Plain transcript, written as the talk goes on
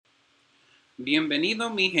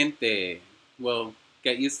Bienvenido, mi gente. Well,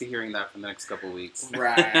 get used to hearing that for the next couple weeks.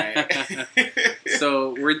 Right.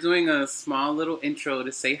 So we're doing a small little intro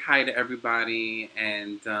to say hi to everybody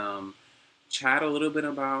and chat a little bit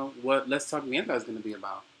about what Let's Talk Vienda is going to be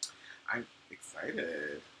about. I'm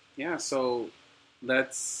excited. Yeah, so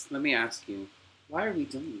let me ask you, why are we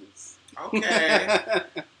doing this? Okay.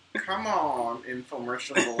 Come on,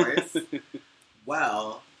 infomercial voice.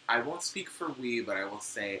 Well, I won't speak for we, but I will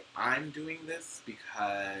say I'm doing this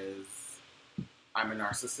because I'm a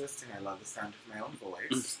narcissist and I love the sound of my own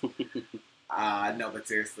voice. No, but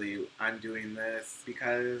seriously, I'm doing this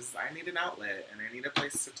because I need an outlet and I need a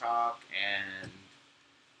place to talk and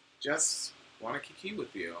just want to kiki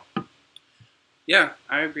with you. Yeah,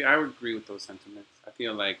 I agree. I would agree with those sentiments. I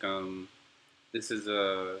feel like this is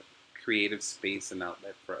a creative space and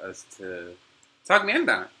outlet for us to talk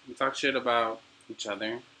manda. We talk shit about each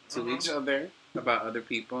other, to each other, about other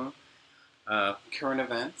people, current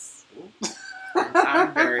events.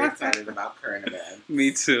 I'm very excited about current events.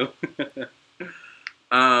 Me too.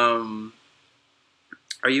 Are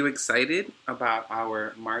you excited about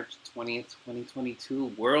our March 20th, 2022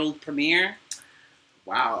 world premiere?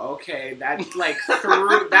 Wow, okay. That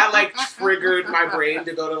triggered my brain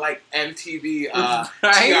to go to MTV Right?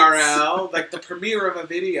 TRL, like the premiere of a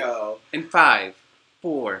video. In 5,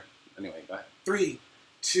 4. Anyway, go ahead. 3,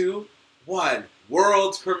 2, 1.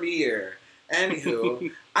 World premiere.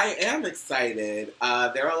 Anywho, I am excited.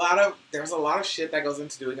 There's a lot of shit that goes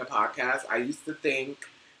into doing a podcast. I used to think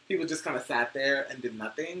people just kind of sat there and did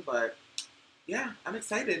nothing, but yeah, I'm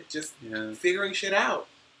excited. Just figuring shit out.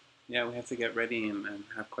 Yeah, we have to get ready and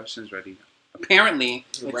have questions ready. Apparently,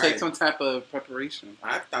 it takes some type of preparation.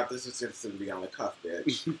 I thought this was just going to be on the cuff,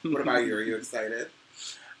 bitch. What about you? Are you excited?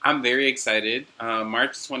 I'm very excited.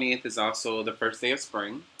 March 20th is also the first day of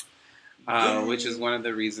spring, which is one of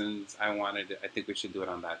the reasons I think we should do it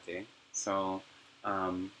on that day. So,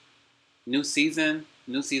 new season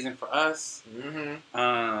for us,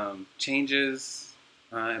 changes,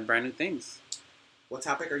 and brand new things. What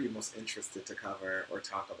topic are you most interested to cover or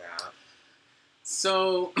talk about?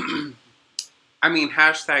 So, I mean,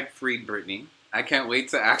 hashtag freed Britney. I can't wait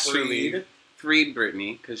to actually freed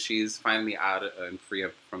Britney because she's finally out and free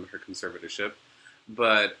from her conservatorship.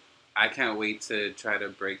 But I can't wait to try to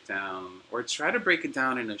break it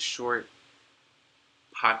down in a short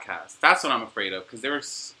podcast. That's what I'm afraid of because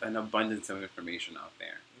there's an abundance of information out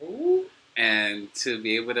there. Ooh. And to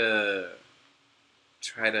be able to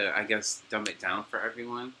try to, I guess, dumb it down for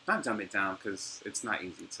everyone. Not dumb it down because it's not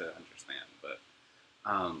easy to understand, but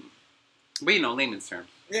layman's terms.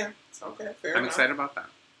 Yeah, okay, fair enough. I'm excited about that.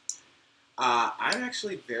 I'm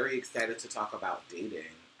actually very excited to talk about dating.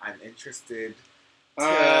 I'm interested dating!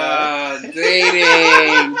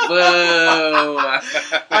 Boo!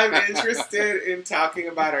 I'm interested in talking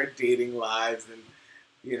about our dating lives and,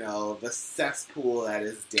 the cesspool that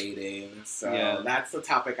is dating. So that's the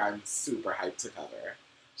topic I'm super hyped to cover.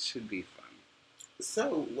 Should be fun.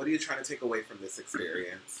 So, what are you trying to take away from this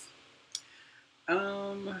experience?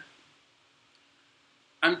 I'm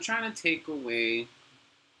trying to take away...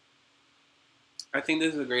 I think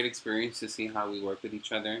this is a great experience to see how we work with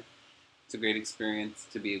each other. It's a great experience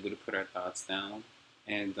to be able to put our thoughts down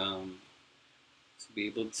and to be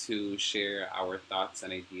able to share our thoughts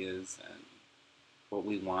and ideas and what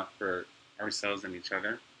we want for ourselves and each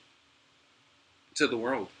other to the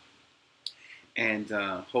world. And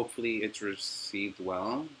hopefully it's received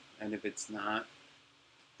well. And if it's not,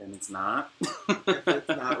 then it's not. If it's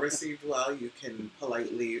not received well, you can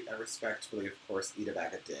politely and respectfully, of course, eat a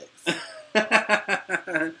bag of dicks.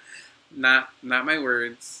 Not my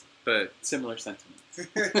words, but similar sentiments.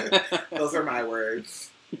 Those are my words.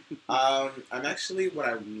 What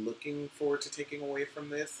I'm looking forward to taking away from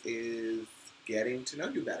this is getting to know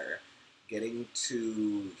you better. Getting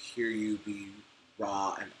to hear you be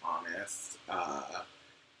raw and honest.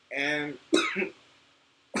 And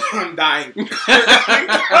I'm dying. Them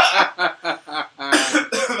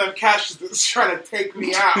cashews is trying to take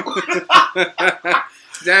me out.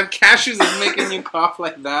 Damn, cashews is making you cough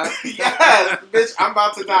like that. Yes, bitch, I'm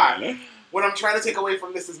about to die. What I'm trying to take away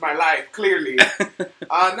from this is my life, clearly.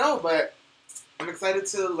 No, but I'm excited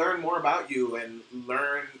to learn more about you and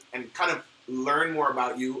learn more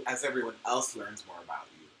about you as everyone else learns more about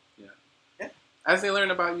you. Yeah. As they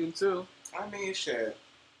learn about you, too. I mean, shit.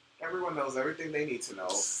 Everyone knows everything they need to know.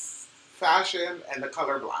 Fashion and the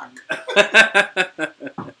color black.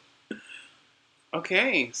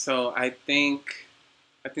 Okay, so I think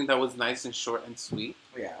that was nice and short and sweet.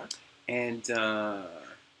 Yeah. And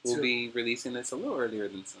we'll be releasing this a little earlier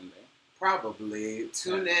than Sunday. Probably.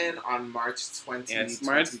 Tune in on March 20th. Yes,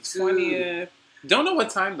 March 20th. Don't know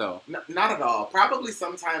what time, though. Not at all. Probably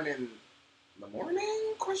sometime in the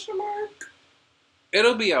morning, question mark?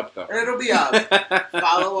 It'll be up, though. It'll be up.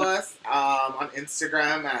 Follow us on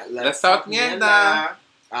Instagram at Let's Talk Mierda.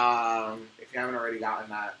 If you haven't already gotten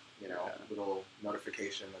that, little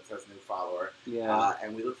notification that says new follower. Yeah.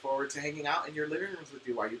 And we look forward to hanging out in your living rooms with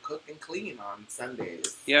you while you cook and clean on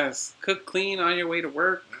Sundays. Yes. Cook, clean on your way to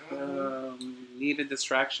work. Need a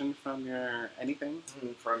distraction from your anything.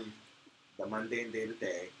 From the mundane day to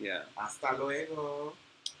day. Yeah. Hasta luego.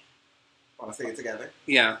 Want to say it together?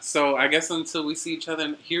 Yeah. So I guess until we see each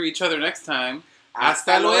other, hear each other next time.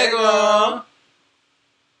 Hasta luego.